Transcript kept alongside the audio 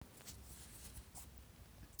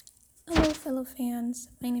Hello, fellow fans.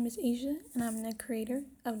 My name is Asia, and I'm the creator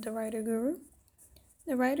of The Writer Guru.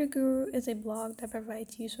 The Writer Guru is a blog that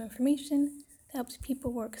provides useful information that helps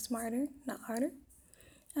people work smarter, not harder.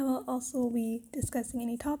 I will also be discussing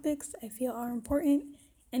any topics I feel are important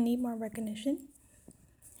and need more recognition.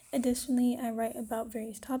 Additionally, I write about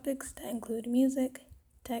various topics that include music,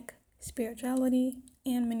 tech, spirituality,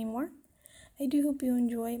 and many more. I do hope you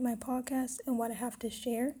enjoy my podcast and what I have to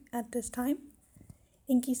share at this time.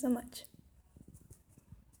 Thank you so much.